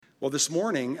Well, this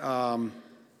morning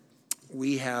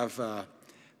we have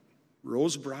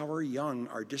Rose Brower Young,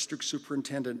 our district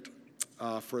superintendent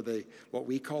for what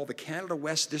we call the Canada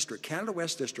West District. Canada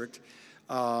West District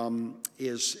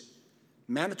is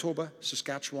Manitoba,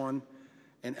 Saskatchewan,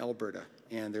 and Alberta.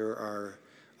 And there are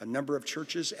a number of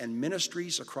churches and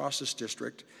ministries across this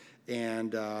district.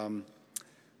 And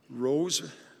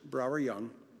Rose Brower Young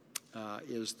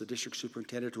is the district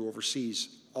superintendent who oversees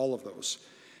all of those.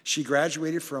 She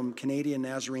graduated from Canadian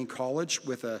Nazarene College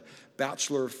with a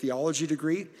Bachelor of Theology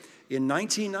degree in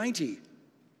 1990.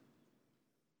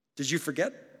 Did you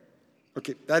forget?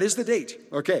 Okay, that is the date.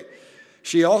 Okay.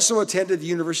 She also attended the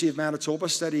University of Manitoba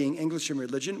studying English and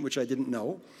religion, which I didn't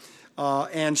know.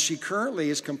 And she currently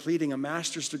is completing a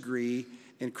master's degree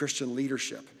in Christian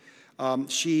leadership.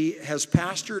 She has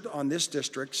pastored on this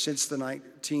district since the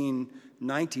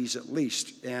 1990s at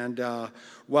least. And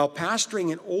while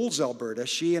pastoring in Olds, Alberta,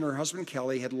 she and her husband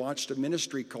Kelly had launched a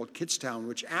ministry called Kidstown,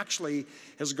 which actually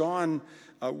has gone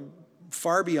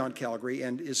far beyond Calgary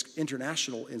and is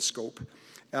international in scope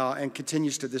and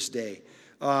continues to this day.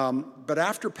 But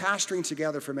after pastoring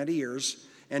together for many years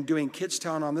and doing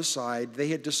Kidstown on the side, they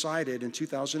had decided in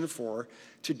 2004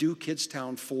 to do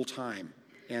Kidstown full-time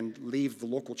and leave the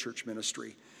local church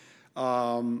ministry.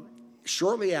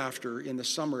 Shortly after, in the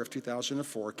summer of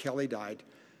 2004, Kelly died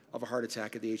of a heart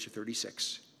attack at the age of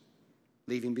 36,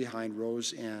 leaving behind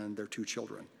Rose and their two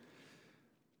children.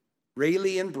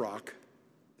 Rayleigh and Brock,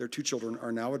 their two children,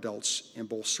 are now adults and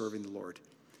both serving the Lord.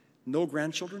 No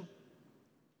grandchildren?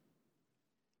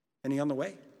 Any on the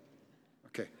way?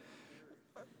 Okay.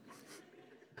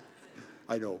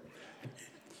 I know.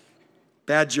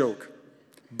 Bad joke.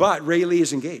 But Rayleigh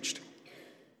is engaged.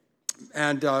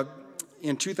 And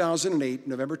in 2008,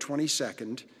 November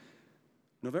 22nd,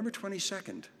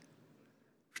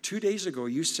 2 days ago,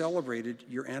 you celebrated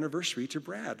your anniversary to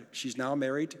Brad. She's now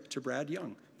married to Brad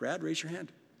Young. Brad, raise your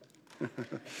hand.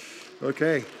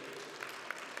 Okay.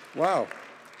 Wow.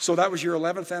 So that was your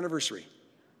 11th anniversary.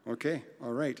 Okay.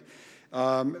 All right.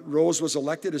 Rose was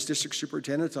elected as district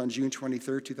superintendent on June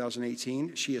 23rd,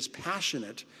 2018. She is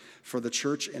passionate for the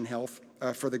church and health,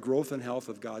 for the growth and health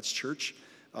of God's church,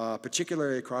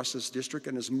 particularly across this district,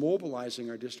 and is mobilizing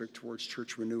our district towards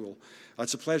church renewal.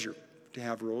 It's a pleasure to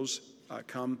have Rose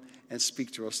come and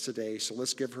speak to us today. So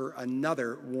let's give her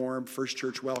another warm First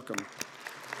Church welcome.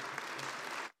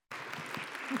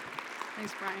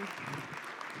 Thanks, Brian.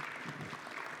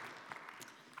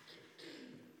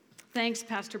 Thanks,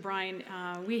 Pastor Brian.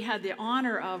 We had the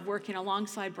honor of working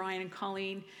alongside Brian and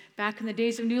Colleen back in the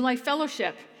days of New Life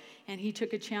Fellowship, and he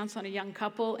took a chance on a young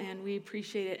couple, and we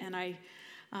appreciate it, and I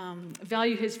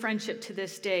value his friendship to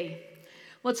this day.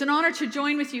 Well, it's an honor to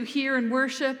join with you here in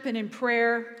worship and in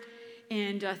prayer,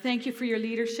 and thank you for your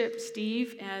leadership,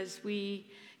 Steve, as we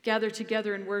gather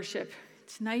together in worship.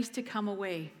 It's nice to come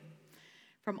away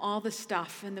from all the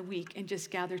stuff in the week and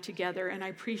just gather together, and I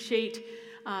appreciate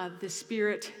the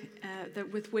spirit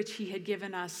with which he had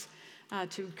given us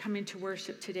to come into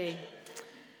worship today.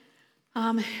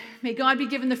 May God be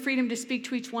given the freedom to speak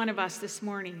to each one of us this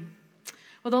morning.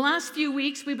 Well, the last few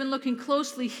weeks we've been looking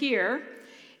closely here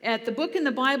at the book in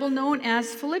the Bible known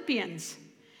as Philippians.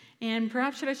 And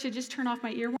perhaps I should just turn off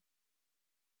my ear?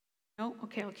 No?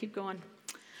 Okay, I'll keep going.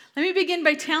 Let me begin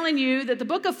by telling you that the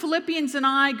book of Philippians and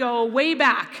I go way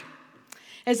back.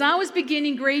 As I was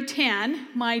beginning grade 10,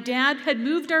 my dad had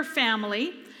moved our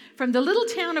family from the little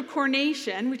town of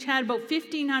Coronation, which had about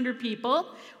 1,500 people,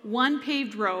 one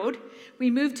paved road.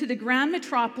 We moved to the grand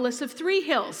metropolis of Three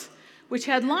Hills, which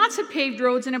had lots of paved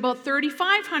roads and about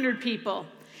 3,500 people.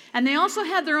 And they also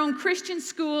had their own Christian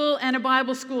school and a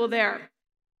Bible school there.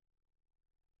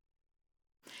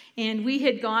 And we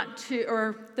had got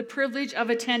the privilege of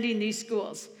attending these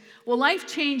schools. Well, life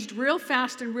changed real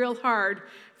fast and real hard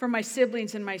for my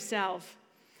siblings and myself.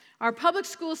 Our public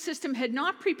school system had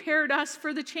not prepared us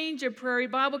for the change of Prairie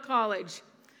Bible College,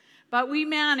 but we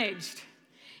managed.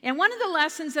 And one of the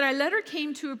lessons that I later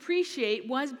came to appreciate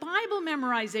was Bible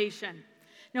memorization.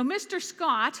 Now, Mr.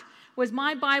 Scott was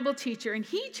my Bible teacher, and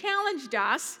he challenged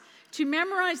us to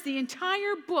memorize the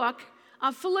entire book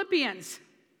of Philippians.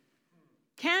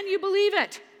 Can you believe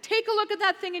it? Take a look at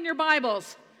that thing in your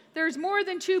Bibles. There's more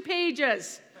than 2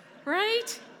 pages,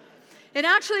 right? It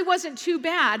actually wasn't too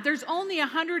bad. There's only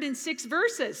 106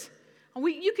 verses.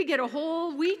 You could get a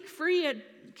whole week free at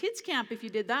kids camp if you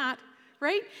did that,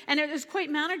 right? And it was quite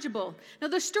manageable. Now,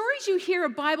 the stories you hear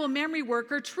of Bible memory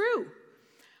work are true.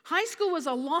 High school was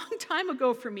a long time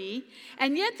ago for me,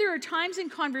 and yet there are times in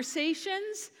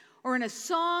conversations or in a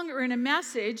song or in a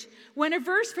message when a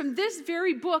verse from this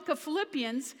very book of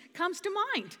Philippians comes to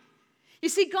mind. You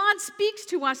see, God speaks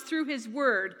to us through his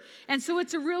word, and so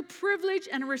it's a real privilege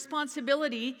and a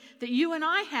responsibility that you and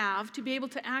I have to be able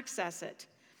to access it.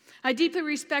 I deeply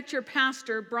respect your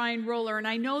pastor, Brian Roller, and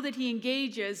I know that he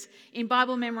engages in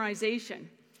Bible memorization.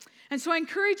 And so I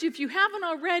encourage you, if you haven't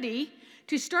already,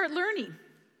 to start learning.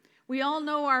 We all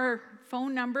know our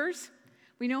phone numbers.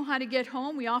 We know how to get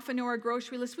home. We often know our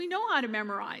grocery list. We know how to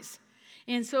memorize.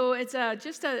 And so it's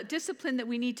just a discipline that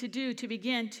we need to do to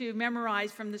begin to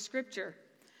memorize from the scripture.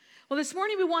 Well, this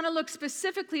morning we want to look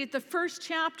specifically at the first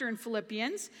chapter in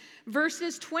Philippians,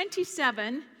 verses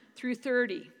 27 through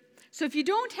 30. So if you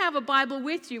don't have a Bible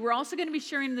with you, we're also going to be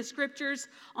sharing the scriptures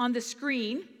on the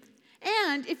screen.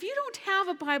 And if you don't have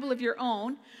a Bible of your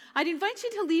own, I'd invite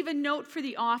you to leave a note for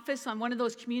the office on one of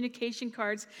those communication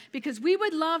cards, because we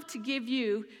would love to give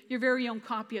you your very own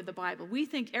copy of the Bible. We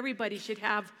think everybody should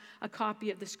have a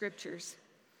copy of the scriptures.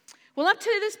 Well, up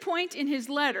to this point in his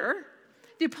letter,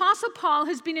 the Apostle Paul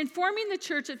has been informing the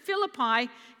church at Philippi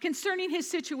concerning his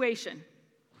situation.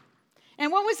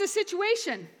 And what was the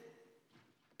situation?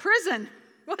 Prison,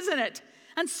 wasn't it?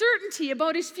 Uncertainty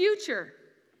about his future.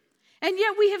 And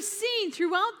yet we have seen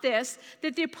throughout this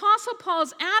that the Apostle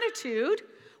Paul's attitude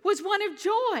was one of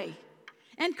joy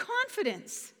and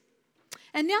confidence.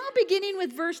 And now, beginning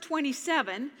with verse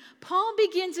 27, Paul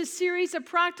begins a series of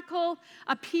practical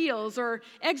appeals or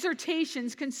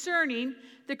exhortations concerning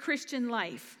the Christian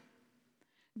life.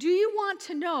 Do you want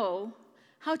to know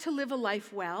how to live a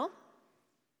life well?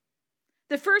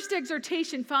 The first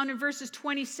exhortation, found in verses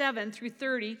 27 through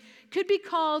 30, could be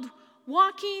called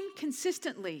walking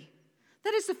consistently.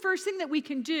 That is the first thing that we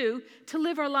can do to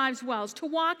live our lives well, is to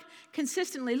walk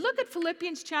consistently. Look at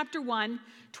Philippians chapter 1,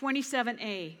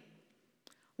 27a.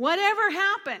 Whatever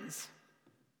happens,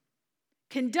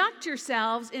 conduct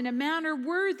yourselves in a manner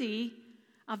worthy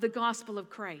of the gospel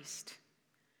of Christ.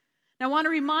 Now, I want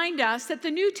to remind us that the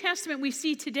New Testament we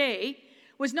see today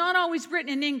was not always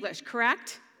written in English,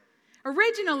 correct?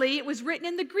 Originally, it was written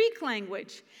in the Greek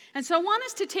language. And so I want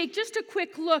us to take just a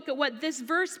quick look at what this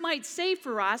verse might say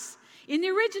for us in the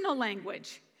original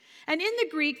language. And in the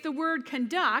Greek, the word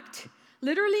conduct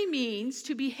literally means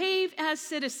to behave as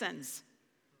citizens.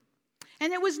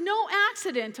 And it was no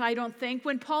accident, I don't think,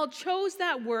 when Paul chose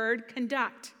that word,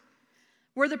 conduct,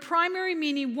 where the primary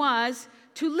meaning was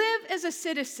to live as a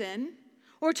citizen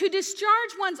or to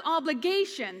discharge one's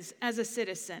obligations as a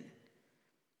citizen.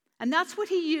 And that's what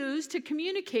he used to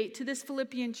communicate to this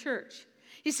Philippian church.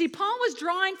 You see, Paul was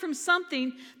drawing from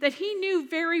something that he knew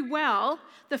very well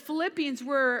the Philippians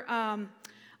were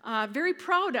very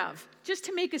proud of, just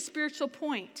to make a spiritual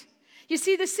point. You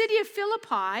see, the city of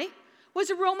Philippi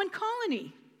was a Roman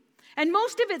colony, and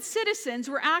most of its citizens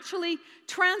were actually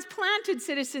transplanted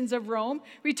citizens of Rome,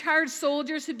 retired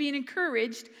soldiers who had been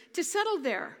encouraged to settle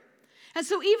there. And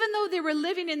so even though they were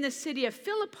living in the city of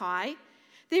Philippi,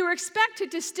 they were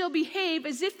expected to still behave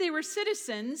as if they were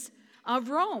citizens of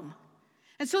Rome.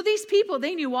 And so these people,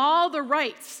 they knew all the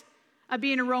rights of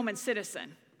being a Roman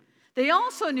citizen. They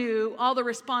also knew all the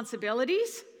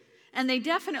responsibilities, and they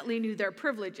definitely knew their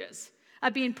privileges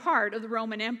of being part of the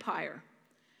Roman Empire.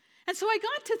 And so I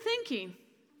got to thinking,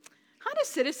 how do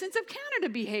citizens of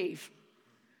Canada behave?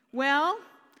 Well,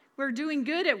 we're doing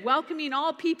good at welcoming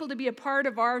all people to be a part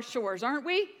of our shores, aren't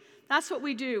we? That's what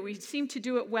we do. We seem to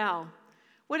do it well.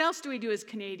 What else do we do as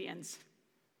Canadians?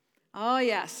 Oh,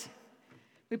 yes.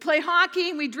 We play hockey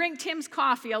and we drink Tim's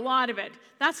coffee, a lot of it.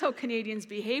 That's how Canadians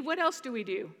behave. What else do we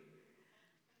do?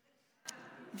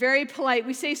 Very polite.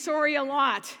 We say sorry a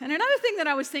lot. And another thing that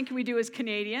I was thinking we do as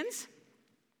Canadians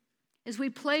is we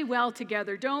play well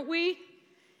together, don't we?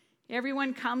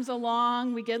 Everyone comes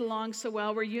along. We get along so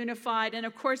well. We're unified. And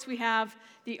of course, we have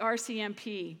the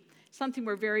RCMP, something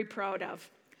we're very proud of.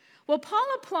 Well, Paul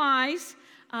applies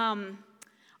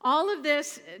all of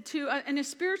this in a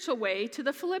spiritual way to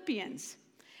the Philippians.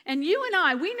 And you and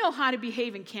I, we know how to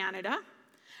behave in Canada.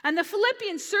 And the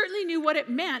Philippians certainly knew what it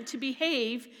meant to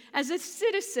behave as a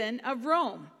citizen of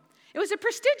Rome. It was a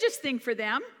prestigious thing for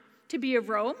them to be of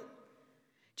Rome.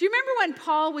 Do you remember when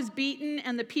Paul was beaten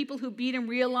and the people who beat him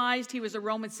realized he was a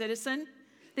Roman citizen?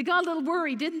 They got a little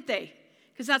worried, didn't they?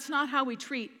 Because that's not how we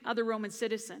treat other Roman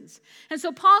citizens. And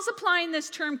so Paul's applying this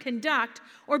term conduct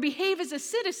or behave as a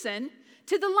citizen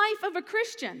to the life of a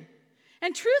Christian.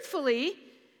 And truthfully,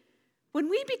 when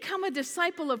we become a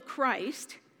disciple of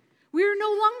Christ, we are no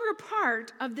longer a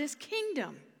part of this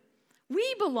kingdom.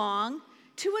 We belong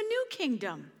to a new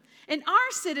kingdom. And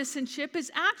our citizenship is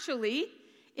actually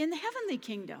in the heavenly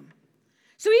kingdom.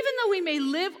 So even though we may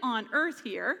live on earth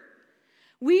here,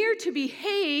 we are to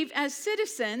behave as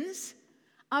citizens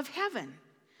of heaven.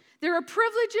 There are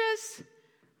privileges,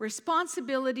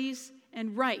 responsibilities,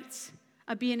 and rights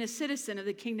of being a citizen of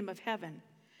the kingdom of heaven.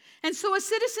 And so as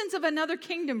citizens of another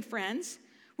kingdom, friends,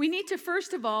 we need to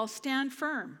first of all stand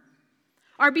firm.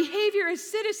 Our behavior as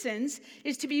citizens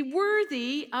is to be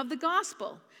worthy of the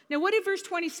gospel. Now, what did verse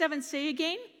 27 say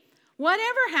again?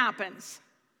 Whatever happens,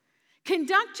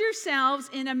 conduct yourselves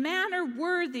in a manner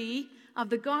worthy of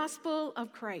the gospel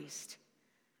of Christ.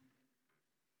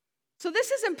 So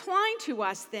this is implying to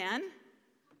us then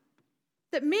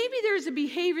that maybe there's a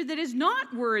behavior that is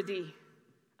not worthy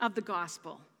of the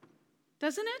gospel,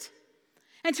 doesn't it?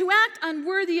 And to act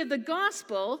unworthy of the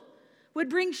gospel would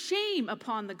bring shame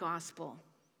upon the gospel.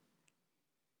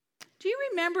 Do you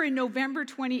remember in November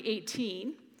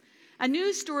 2018, a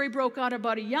news story broke out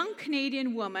about a young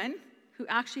Canadian woman who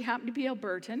actually happened to be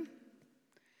Albertan,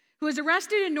 who was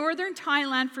arrested in northern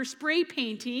Thailand for spray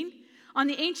painting on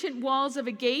the ancient walls of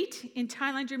a gate in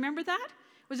Thailand? Do you remember that?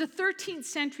 It was a 13th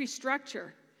century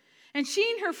structure. And she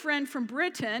and her friend from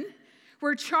Britain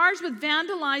were charged with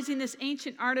vandalizing this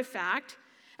ancient artifact,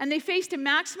 and they faced a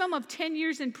maximum of 10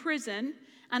 years in prison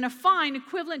and a fine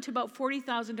equivalent to about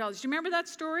 $40,000. Do you remember that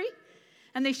story?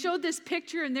 And they showed this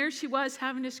picture, and there she was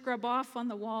having to scrub off on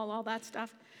the wall, all that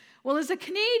stuff. Well, as a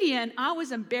Canadian, I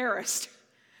was embarrassed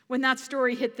when that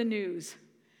story hit the news.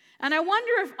 And I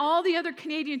wonder if all the other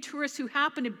Canadian tourists who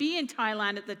happened to be in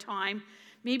Thailand at the time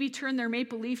maybe turned their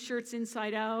Maple Leaf shirts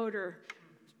inside out or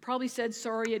probably said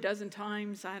sorry a dozen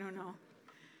times. I don't know.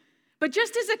 But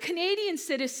just as a Canadian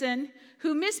citizen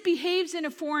who misbehaves in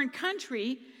a foreign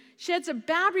country sheds a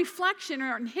bad reflection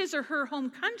on his or her home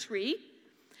country,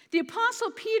 the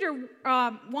Apostle Peter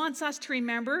wants us to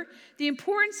remember the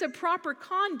importance of proper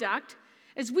conduct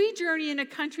as we journey in a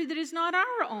country that is not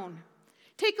our own.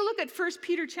 Take a look at 1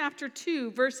 Peter chapter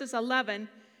 2, verses 11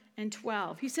 and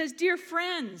 12. He says, "Dear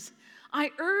friends,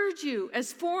 I urge you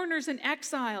as foreigners and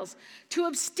exiles to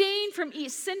abstain from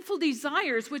sinful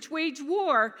desires which wage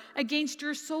war against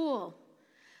your soul.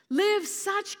 Live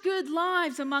such good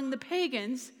lives among the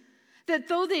pagans that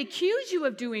though they accuse you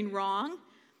of doing wrong,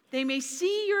 they may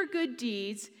see your good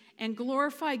deeds and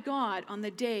glorify God on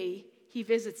the day he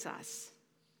visits us."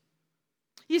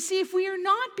 You see, if we are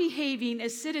not behaving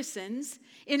as citizens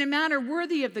in a manner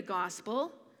worthy of the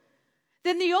gospel,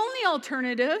 then the only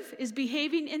alternative is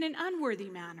behaving in an unworthy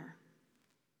manner.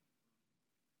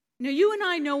 Now, you and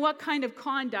I know what kind of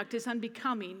conduct is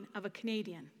unbecoming of a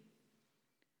Canadian.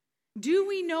 Do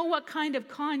we know what kind of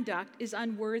conduct is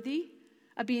unworthy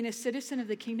of being a citizen of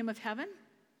the kingdom of heaven?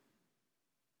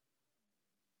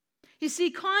 You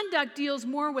see, conduct deals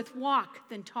more with walk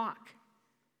than talk.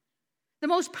 The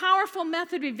most powerful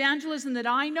method of evangelism that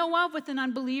I know of with an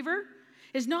unbeliever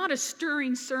is not a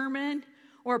stirring sermon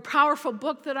or a powerful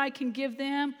book that I can give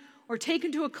them or take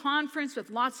them to a conference with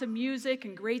lots of music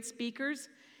and great speakers.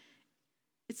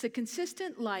 It's a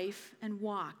consistent life and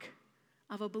walk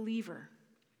of a believer.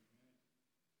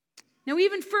 Now,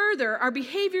 even further, our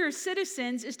behavior as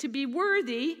citizens is to be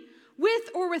worthy with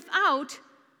or without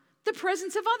the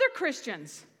presence of other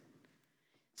Christians.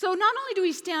 So not only do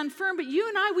we stand firm, but you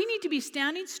and I, we need to be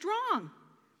standing strong.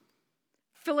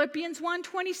 Philippians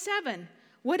 1:27,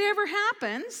 "Whatever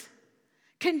happens,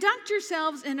 conduct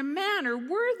yourselves in a manner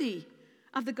worthy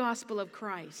of the gospel of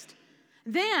Christ.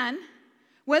 Then,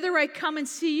 whether I come and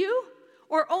see you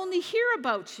or only hear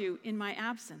about you in my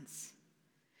absence."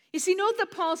 You see, note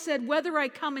that Paul said, "Whether I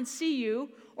come and see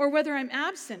you or whether I'm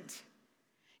absent."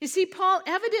 You see, Paul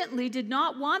evidently did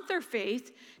not want their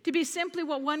faith to be simply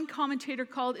what one commentator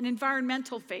called an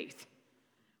environmental faith.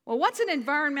 Well, what's an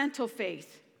environmental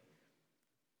faith?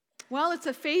 Well, it's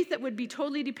a faith that would be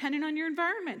totally dependent on your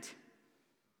environment.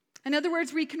 In other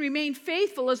words, we can remain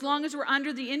faithful as long as we're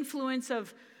under the influence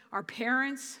of our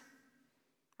parents,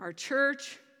 our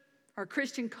church, our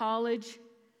Christian college.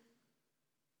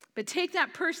 But take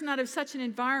that person out of such an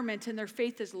environment and their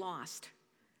faith is lost.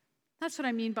 That's what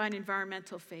I mean by an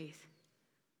environmental faith.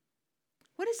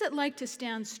 What is it like to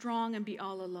stand strong and be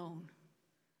all alone?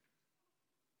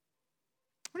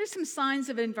 What are some signs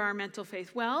of environmental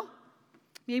faith? Well,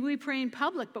 maybe we pray in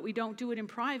public, but we don't do it in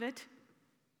private.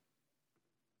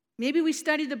 Maybe we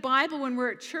study the Bible when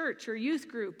we're at church or youth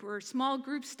group or small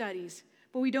group studies,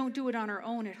 but we don't do it on our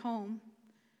own at home.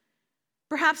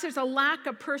 Perhaps there's a lack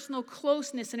of personal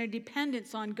closeness and a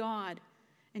dependence on God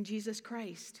and Jesus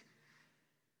Christ.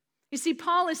 You see,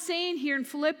 Paul is saying here in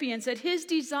Philippians that his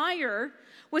desire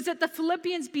was that the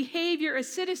Philippians' behavior as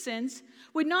citizens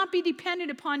would not be dependent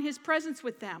upon his presence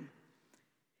with them.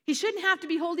 He shouldn't have to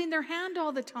be holding their hand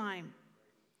all the time.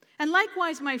 And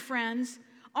likewise, my friends,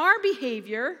 our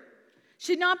behavior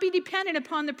should not be dependent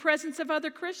upon the presence of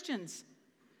other Christians,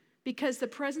 because the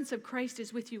presence of Christ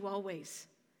is with you always.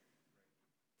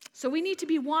 So we need to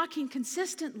be walking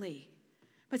consistently.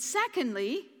 But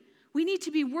secondly, we need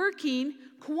to be working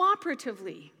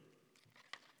cooperatively.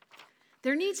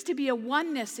 There needs to be a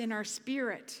oneness in our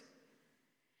spirit.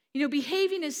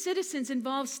 Behaving as citizens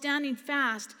involves standing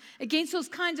fast against those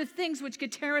kinds of things which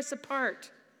could tear us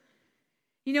apart.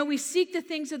 We seek the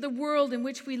things of the world in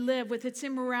which we live with its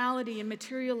immorality and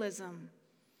materialism.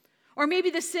 Or maybe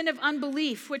the sin of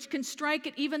unbelief, which can strike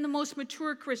at even the most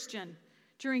mature Christian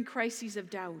during crises of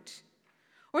doubt.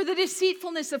 Or the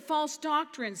deceitfulness of false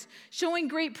doctrines, showing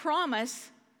great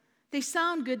promise. They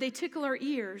sound good, they tickle our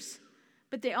ears,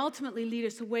 but they ultimately lead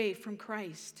us away from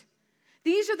Christ.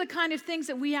 These are the kind of things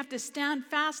that we have to stand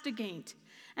fast against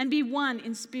and be one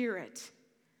in spirit.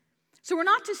 So we're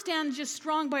not to stand just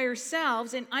strong by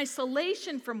ourselves in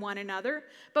isolation from one another,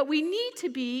 but we need to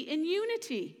be in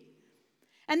unity.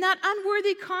 And that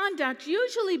unworthy conduct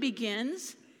usually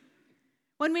begins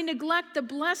when we neglect the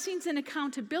blessings and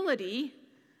accountability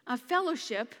of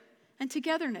fellowship and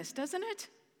togetherness, doesn't it?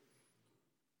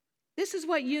 This is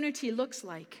what unity looks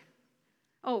like.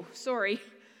 Oh, sorry,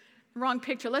 wrong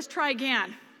picture. Let's try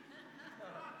again.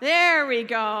 There we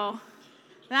go.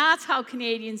 That's how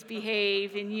Canadians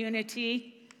behave in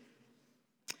unity.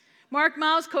 Mark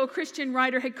Mausko, a Christian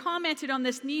writer, had commented on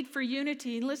this need for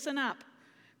unity. Listen up.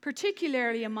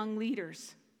 Particularly among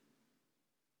leaders.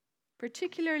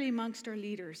 Particularly amongst our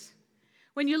leaders.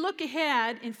 When you look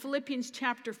ahead in Philippians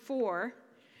chapter 4,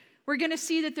 we're going to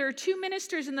see that there are two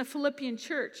ministers in the Philippian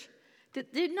church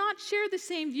that did not share the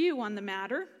same view on the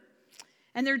matter,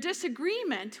 and their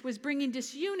disagreement was bringing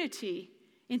disunity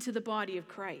into the body of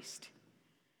Christ.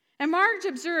 And Mark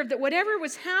observed that whatever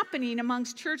was happening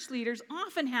amongst church leaders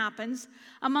often happens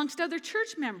amongst other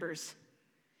church members,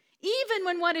 even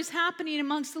when what is happening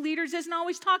amongst the leaders isn't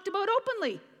always talked about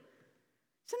openly.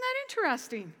 Isn't that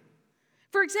interesting?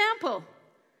 For example,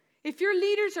 if your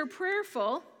leaders are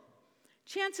prayerful,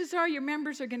 chances are your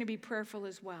members are going to be prayerful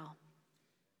as well.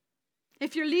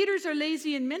 If your leaders are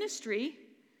lazy in ministry,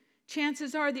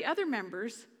 chances are the other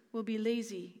members will be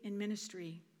lazy in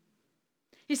ministry.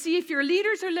 You see, if your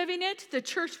leaders are living it, the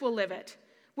church will live it,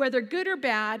 whether good or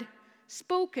bad,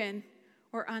 spoken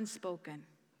or unspoken.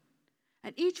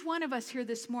 And each one of us here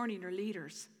this morning are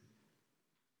leaders.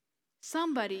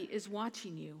 Somebody is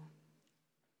watching you.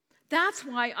 That's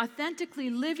why authentically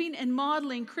living and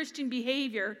modeling Christian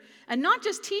behavior, and not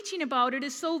just teaching about it,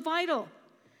 is so vital.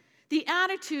 The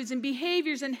attitudes and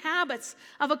behaviors and habits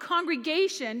of a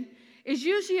congregation is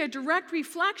usually a direct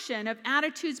reflection of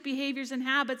attitudes, behaviors, and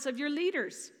habits of your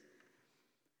leaders.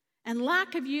 And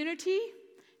lack of unity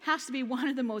has to be one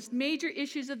of the most major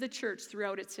issues of the church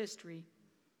throughout its history.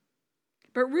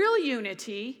 But real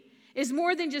unity is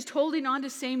more than just holding on to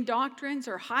same doctrines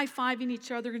or high-fiving each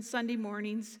other on Sunday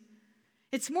mornings.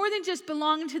 It's more than just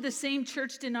belonging to the same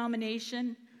church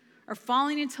denomination or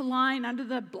falling into line under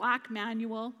the black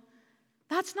manual.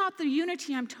 That's not the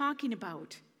unity I'm talking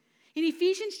about. In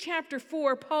Ephesians chapter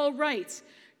 4, Paul writes,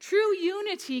 true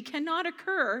unity cannot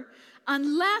occur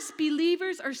unless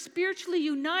believers are spiritually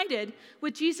united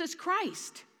with Jesus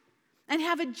Christ and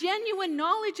have a genuine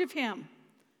knowledge of him.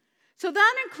 So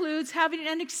that includes having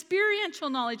an experiential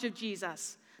knowledge of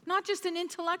Jesus, not just an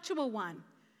intellectual one.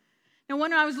 Now,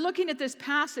 when I was looking at this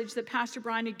passage that Pastor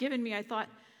Brian had given me, I thought,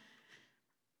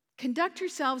 conduct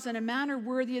yourselves in a manner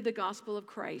worthy of the gospel of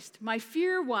Christ. My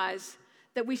fear was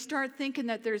that we start thinking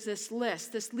that there's this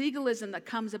list, this legalism that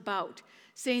comes about,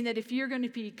 saying that if you're going to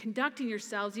be conducting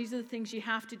yourselves, these are the things you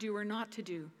have to do or not to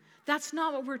do. That's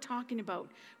not what we're talking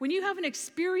about. When you have an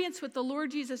experience with the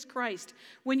Lord Jesus Christ,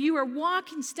 when you are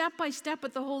walking step by step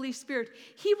with the Holy Spirit,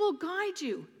 he will guide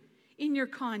you in your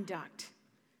conduct.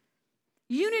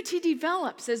 Unity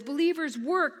develops as believers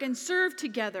work and serve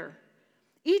together,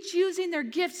 each using their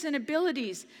gifts and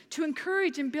abilities to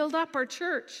encourage and build up our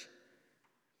church.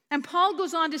 And Paul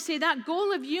goes on to say that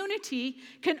goal of unity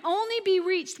can only be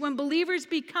reached when believers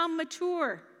become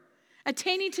mature,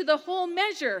 attaining to the whole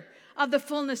measure of the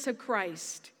fullness of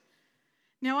Christ.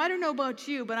 Now, I don't know about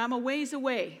you, but I'm a ways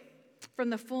away from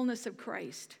the fullness of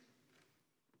Christ.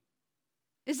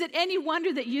 Is it any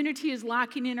wonder that unity is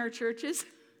lacking in our churches?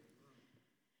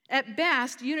 At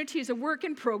best, unity is a work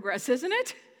in progress, isn't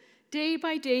it? Day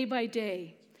by day by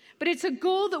day. But it's a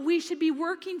goal that we should be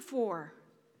working for.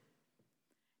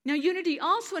 Now, unity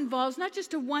also involves not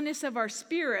just a oneness of our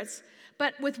spirits,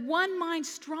 but with one mind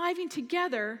striving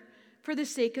together for the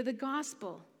sake of the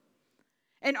gospel.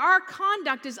 And our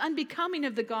conduct is unbecoming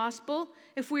of the gospel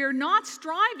if we are not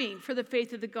striving for the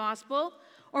faith of the gospel,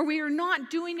 or we are not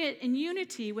doing it in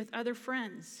unity with other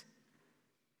friends.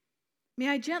 May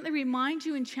I gently remind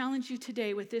you and challenge you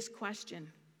today with this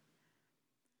question.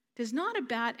 Does not a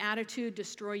bad attitude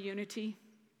destroy unity?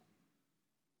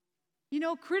 You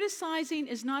know, criticizing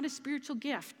is not a spiritual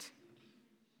gift.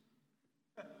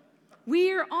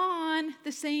 We are on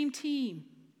the same team.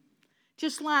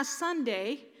 Just last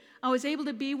Sunday, I was able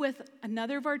to be with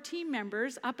another of our team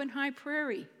members up in High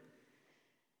Prairie.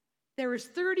 There was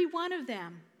 31 of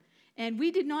them, and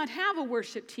we did not have a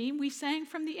worship team. We sang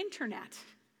from the internet.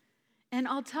 And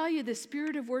I'll tell you, the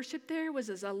spirit of worship there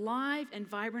was as alive and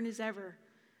vibrant as ever.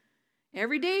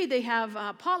 Every day they have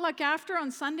potluck after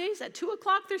on Sundays. At 2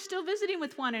 o'clock, they're still visiting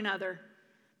with one another.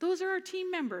 Those are our team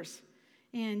members.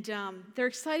 And they're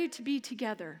excited to be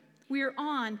together. We are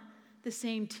on the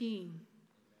same team.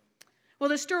 Well,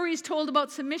 the story is told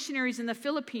about some missionaries in the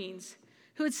Philippines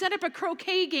who had set up a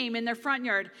croquet game in their front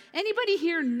yard. Anybody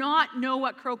here not know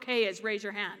what croquet is? Raise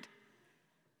your hand.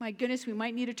 My goodness, we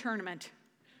might need a tournament.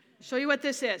 I'll show you what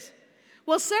this is.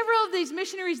 Well, several of these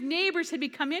missionaries' neighbors had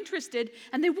become interested,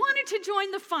 and they wanted to join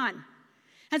the fun.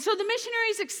 And so the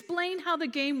missionaries explained how the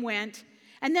game went,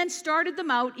 and then started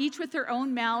them out, each with their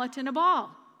own mallet and a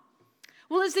ball.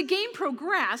 Well, as the game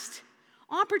progressed,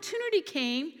 opportunity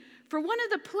came for one of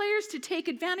the players to take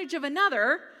advantage of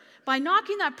another by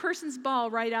knocking that person's ball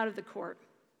right out of the court.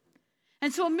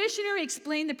 And so a missionary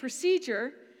explained the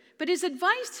procedure, but his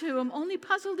advice to him only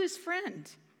puzzled his friend.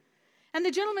 And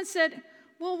the gentleman said,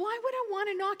 well, why would I want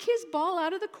to knock his ball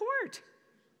out of the court?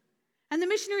 And the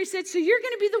missionary said, so you're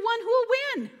going to be the one who will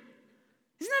win.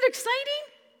 Isn't that exciting?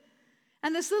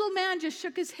 And this little man just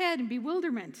shook his head in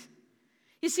bewilderment.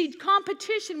 You see,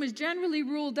 competition was generally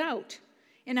ruled out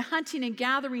in a hunting and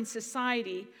gathering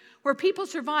society where people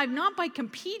survived not by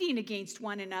competing against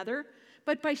one another,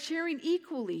 but by sharing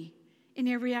equally in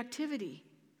every activity.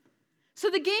 So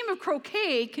the game of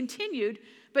croquet continued,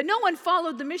 but no one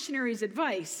followed the missionary's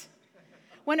advice.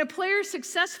 When a player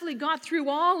successfully got through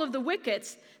all of the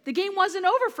wickets, the game wasn't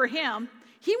over for him.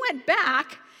 He went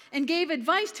back and gave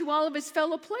advice to all of his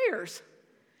fellow players.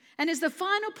 And as the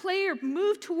final player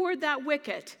moved toward that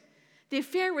wicket, the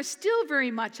affair was still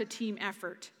very much a team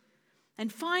effort.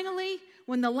 And finally,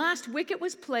 when the last wicket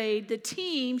was played, the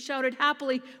team shouted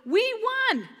happily, "We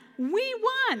won! We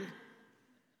won!"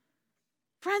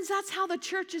 Friends, that's how the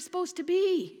church is supposed to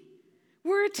be.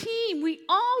 We're a team. We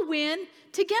all win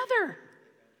together.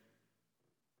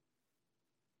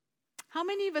 How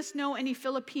many of us know any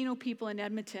Filipino people in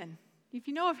Edmonton? If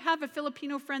you have a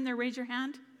Filipino friend there, raise your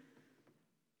hand.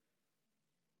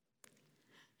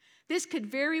 This could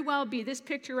very well be, this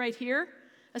picture right here,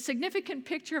 a significant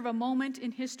picture of a moment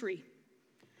in history.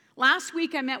 Last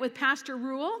week I met with Pastor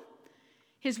Rule,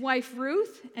 his wife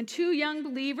Ruth, and 2 young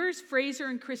believers, Fraser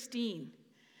and Christine.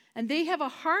 And they have a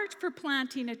heart for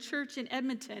planting a church in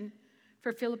Edmonton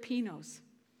for Filipinos.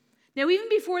 Now, even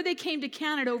before they came to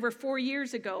Canada over 4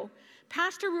 years ago,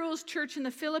 Pastor Rule's church in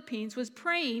the Philippines was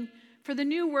praying for the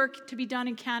new work to be done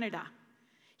in Canada.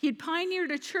 He had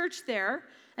pioneered a church there,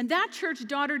 and that church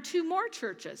daughtered 2 more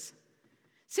churches.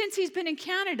 Since he's been in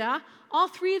Canada, all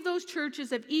 3 of those churches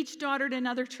have each daughtered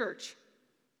another church.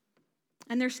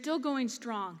 And they're still going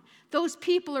strong. Those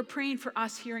people are praying for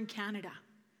us here in Canada.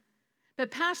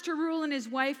 But Pastor Rule and his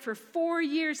wife for 4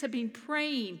 years have been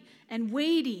praying and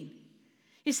waiting.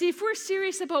 You see, if we're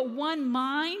serious about one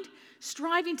mind,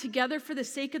 striving together for the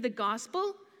sake of the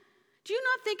gospel, do you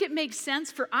not think it makes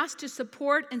sense for us to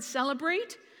support and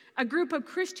celebrate a group of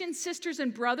Christian sisters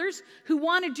and brothers who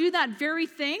want to do that very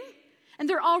thing, and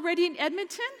they're already in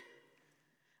Edmonton?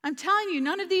 I'm telling you,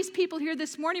 none of these people here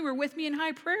this morning were with me in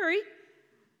High Prairie,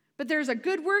 but there's a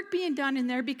good work being done in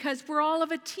there because we're all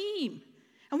of a team,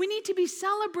 and we need to be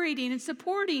celebrating and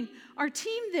supporting our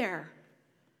team there.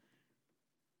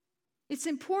 It's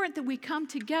important that we come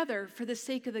together for the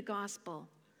sake of the gospel,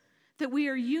 that we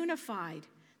are unified,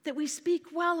 that we speak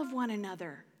well of one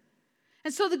another.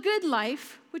 And so the good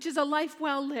life, which is a life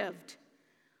well lived,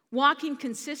 walking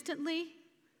consistently,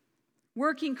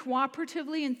 working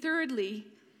cooperatively, and thirdly,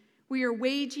 we are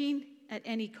waging at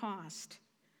any cost.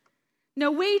 Now,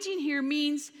 waging here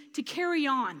means to carry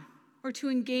on or to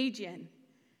engage in.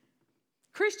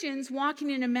 Christians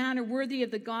walking in a manner worthy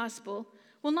of the gospel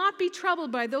will not be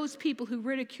troubled by those people who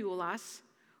ridicule us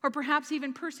or perhaps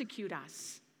even persecute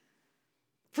us.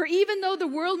 For even though the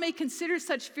world may consider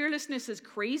such fearlessness as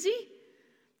crazy,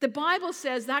 the Bible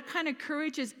says that kind of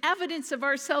courage is evidence of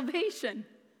our salvation.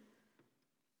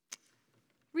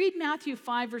 Read Matthew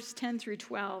 5, verse 10 through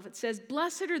 12. It says,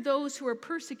 "Blessed are those who are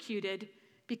persecuted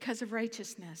because of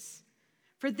righteousness,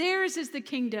 for theirs is the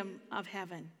kingdom of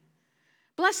heaven.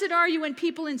 Blessed are you when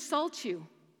people insult you,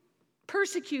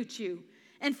 persecute you,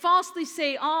 and falsely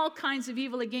say all kinds of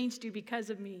evil against you because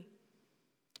of me.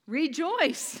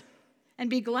 Rejoice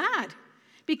and be glad,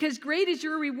 because great is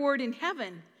your reward in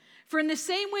heaven. For in the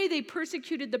same way they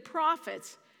persecuted the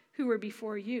prophets who were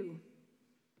before you."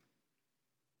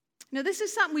 Now, this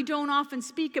is something we don't often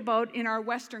speak about in our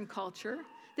Western culture,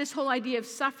 this whole idea of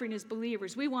suffering as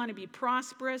believers. We want to be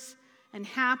prosperous and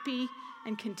happy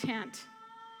and content.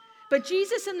 But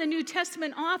Jesus and the New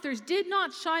Testament authors did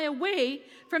not shy away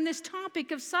from this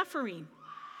topic of suffering.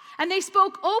 And they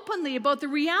spoke openly about the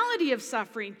reality of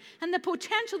suffering and the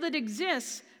potential that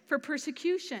exists for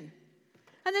persecution.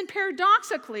 And then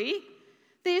paradoxically,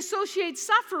 they associate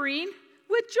suffering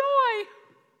with joy.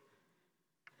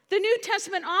 The New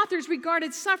Testament authors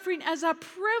regarded suffering as a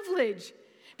privilege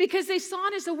because they saw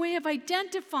it as a way of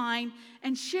identifying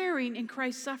and sharing in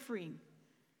Christ's suffering.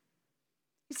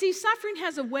 You see, suffering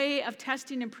has a way of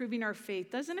testing and proving our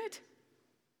faith, doesn't it?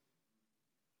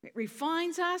 It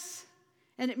refines us,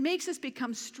 and it makes us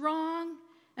become strong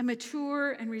and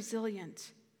mature and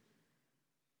resilient.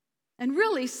 And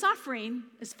really, suffering,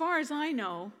 as far as I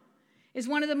know, is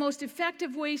one of the most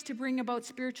effective ways to bring about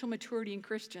spiritual maturity in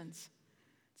Christians.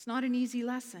 It's not an easy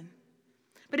lesson.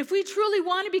 But if we truly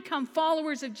want to become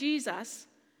followers of Jesus,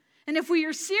 and if we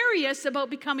are serious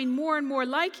about becoming more and more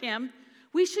like him,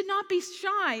 we should not be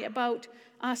shy about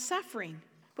suffering,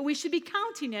 but we should be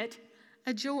counting it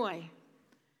a joy.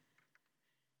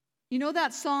 You know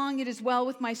that song, "It Is Well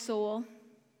With My Soul"?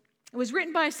 It was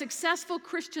written by a successful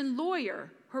Christian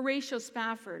lawyer, Horatio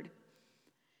Spafford.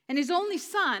 And his only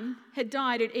son had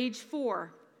died at age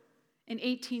 4 in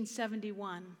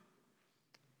 1871.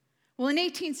 Well, in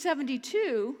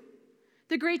 1872,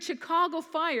 the Great Chicago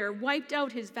Fire wiped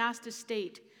out his vast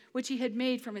estate, which he had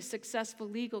made from his successful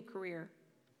legal career.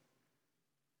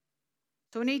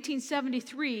 So in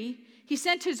 1873, he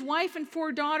sent his wife and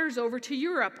 4 daughters over to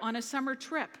Europe on a summer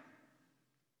trip.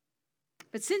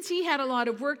 But since he had a lot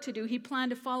of work to do, he planned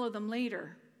to follow them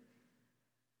later.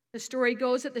 The story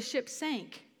goes that the ship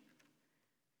sank,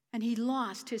 and he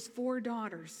lost his 4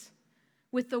 daughters,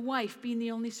 with the wife being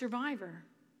the only survivor.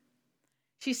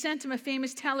 She sent him a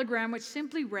famous telegram which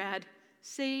simply read,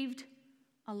 "Saved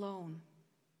alone."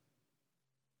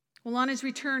 Well, on his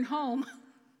return home,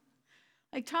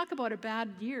 talk about a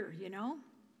bad year, you know?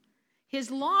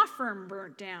 His law firm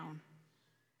burnt down,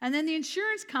 and then the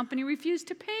insurance company refused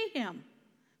to pay him.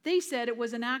 They said it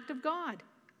was an act of God.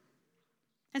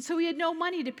 And so he had no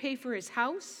money to pay for his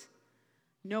house,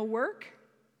 no work,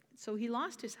 so he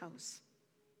lost his house.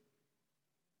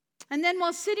 And then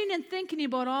while sitting and thinking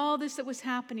about all this that was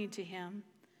happening to him,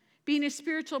 being a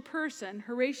spiritual person,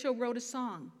 Horatio wrote a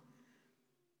song.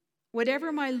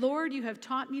 "Whatever, my Lord, you have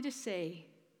taught me to say,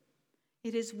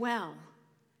 it is well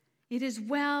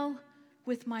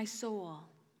with my soul."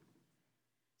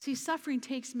 See, suffering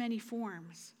takes many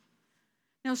forms.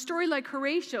 Now, a story like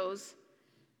Horatio's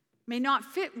may not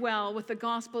fit well with the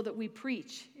gospel that we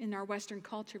preach in our Western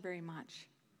culture very much.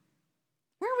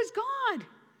 Where was God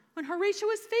when Horatio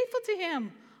was faithful to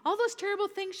him? All those terrible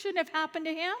things shouldn't have happened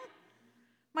to him.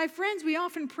 My friends, we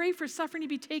often pray for suffering to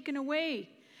be taken away.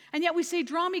 And yet we say,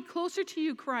 "Draw me closer to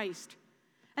you, Christ."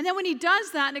 And then when he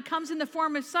does that and it comes in the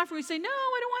form of suffering, we say, "No,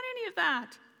 I don't want any of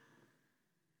that."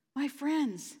 My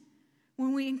friends,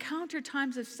 when we encounter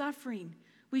times of suffering,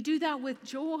 we do that with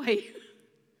joy.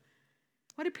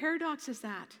 What a paradox is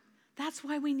that? That's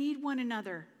why we need one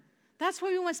another. That's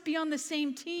why we must be on the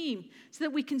same team, so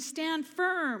that we can stand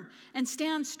firm and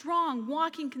stand strong,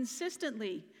 walking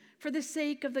consistently for the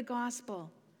sake of the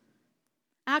gospel.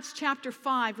 Acts chapter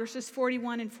 5, verses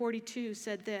 41 and 42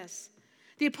 said this: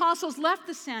 "The apostles left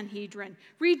the Sanhedrin,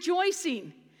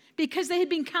 rejoicing because they had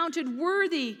been counted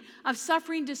worthy of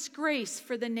suffering disgrace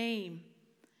for the name.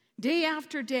 Day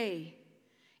after day,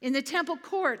 in the temple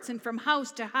courts and from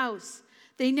house to house,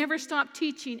 they never stopped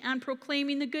teaching and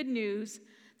proclaiming the good news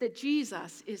that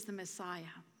Jesus is the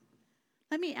Messiah."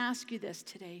 Let me ask you this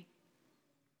today.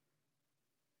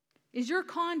 Is your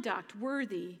conduct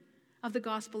worthy of the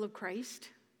gospel of Christ?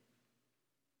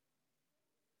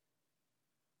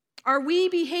 Are we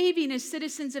behaving as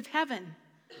citizens of heaven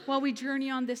while we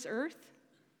journey on this earth?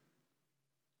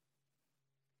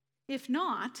 If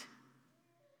not,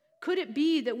 could it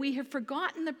be that we have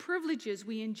forgotten the privileges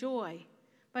we enjoy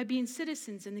by being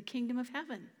citizens in the kingdom of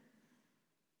heaven?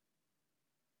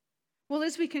 Well,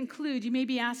 as we conclude, you may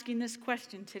be asking this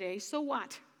question today: so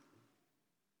what?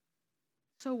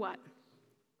 So what?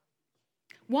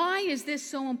 Why is this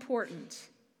so important?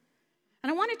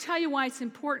 And I want to tell you why it's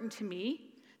important to me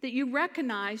that you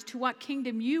recognize to what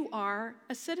kingdom you are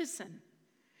a citizen.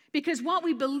 Because what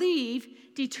we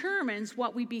believe determines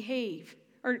what we behave,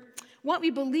 or what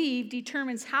we believe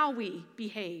determines how we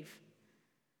behave.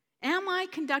 Am I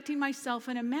conducting myself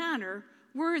in a manner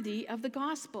worthy of the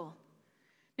gospel?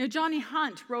 Johnny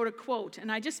Hunt wrote a quote,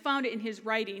 and I just found it in his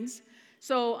writings,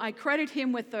 so I credit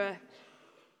him with the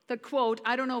quote.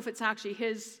 I don't know if it's actually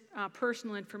his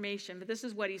personal information, but this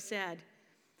is what he said.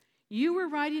 You were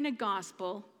writing a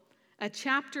gospel, a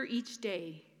chapter each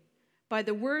day, by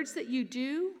the words that you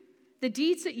do, the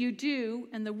deeds that you do,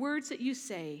 and the words that you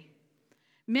say.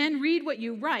 Men read what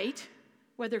you write,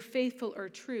 whether faithful or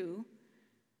true.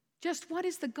 Just what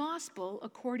is the gospel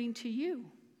according to you?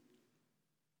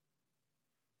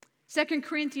 2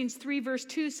 Corinthians 3 verse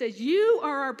 2 says, you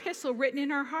are our epistle written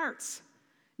in our hearts,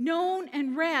 known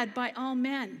and read by all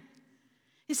men.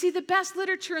 You see, the best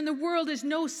literature in the world is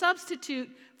no substitute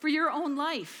for your own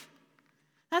life.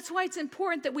 That's why it's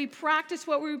important that we practice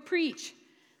what we preach,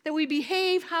 that we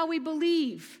behave how we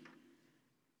believe.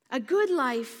 A good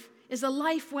life is a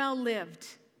life well lived,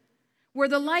 where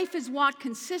the life is walked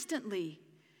consistently,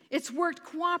 it's worked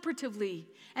cooperatively,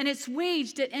 and it's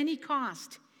waged at any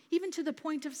cost, even to the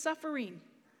point of suffering.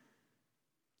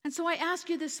 And so I ask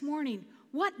you this morning,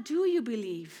 what do you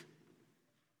believe?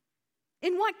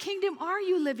 In what kingdom are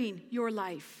you living your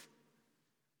life?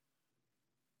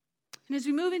 And as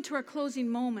we move into our closing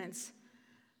moments,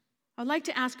 I'd like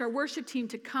to ask our worship team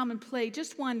to come and play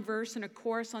just one verse and a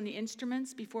chorus on the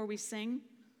instruments before we sing.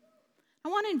 I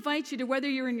want to invite you to, whether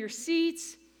you're in your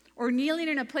seats or kneeling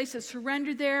in a place of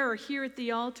surrender there or here at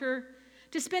the altar,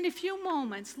 to spend a few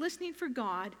moments listening for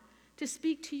God to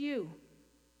speak to you.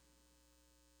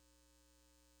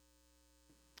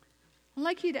 I'd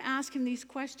like you to ask him these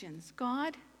questions.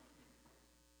 God,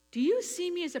 do you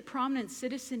see me as a prominent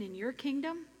citizen in your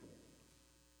kingdom?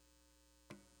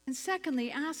 And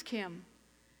secondly, ask him,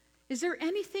 is there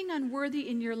anything unworthy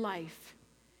in your life,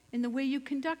 in the way you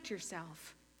conduct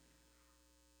yourself?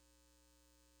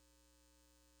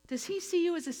 Does he see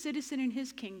you as a citizen in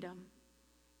his kingdom?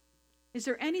 Is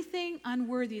there anything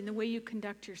unworthy in the way you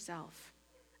conduct yourself?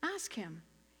 Ask him.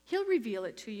 He'll reveal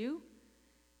it to you.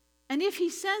 And if he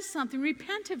says something,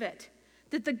 repent of it,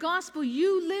 that the gospel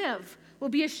you live will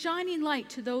be a shining light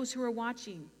to those who are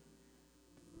watching.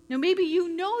 Now, maybe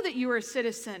you know that you are a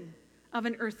citizen of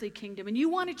an earthly kingdom and you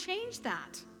want to change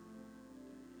that.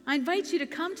 I invite you to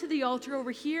come to the altar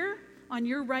over here on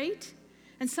your right,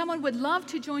 and someone would love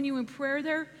to join you in prayer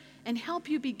there and help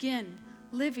you begin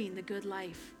living the good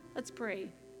life. Let's pray.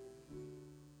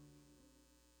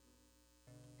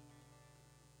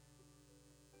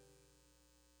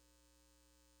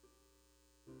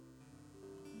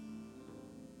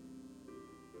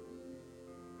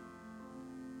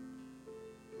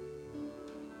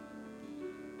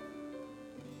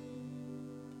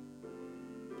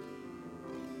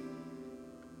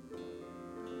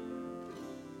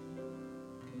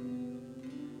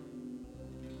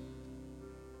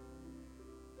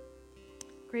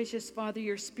 Gracious Father,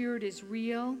 your Spirit is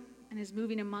real and is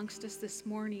moving amongst us this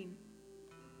morning.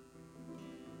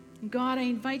 And God, I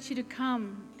invite you to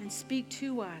come and speak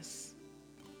to us.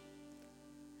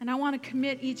 And I want to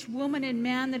commit each woman and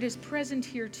man that is present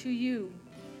here to you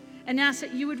and ask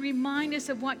that you would remind us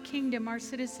of what kingdom our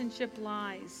citizenship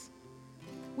lies.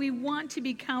 We want to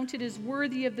be counted as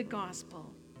worthy of the gospel.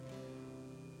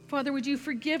 Father, would you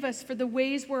forgive us for the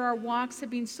ways where our walks have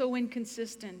been so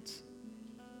inconsistent?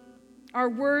 Our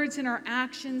words and our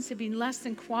actions have been less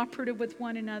than cooperative with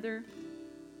one another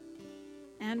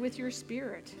and with your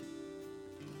Spirit.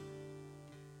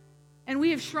 And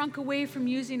we have shrunk away from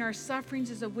using our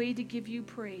sufferings as a way to give you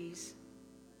praise.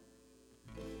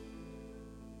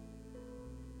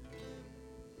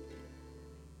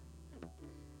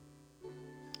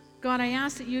 God, I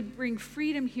ask that you'd bring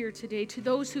freedom here today to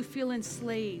those who feel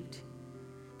enslaved,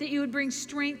 that you would bring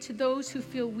strength to those who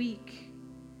feel weak,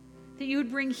 that you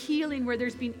would bring healing where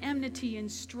there's been enmity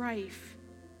and strife,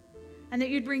 and that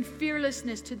you'd bring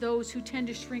fearlessness to those who tend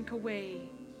to shrink away.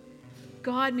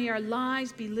 God, may our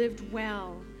lives be lived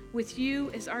well with you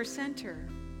as our center.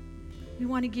 We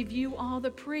want to give you all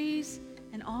the praise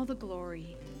and all the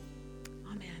glory.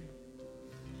 Amen.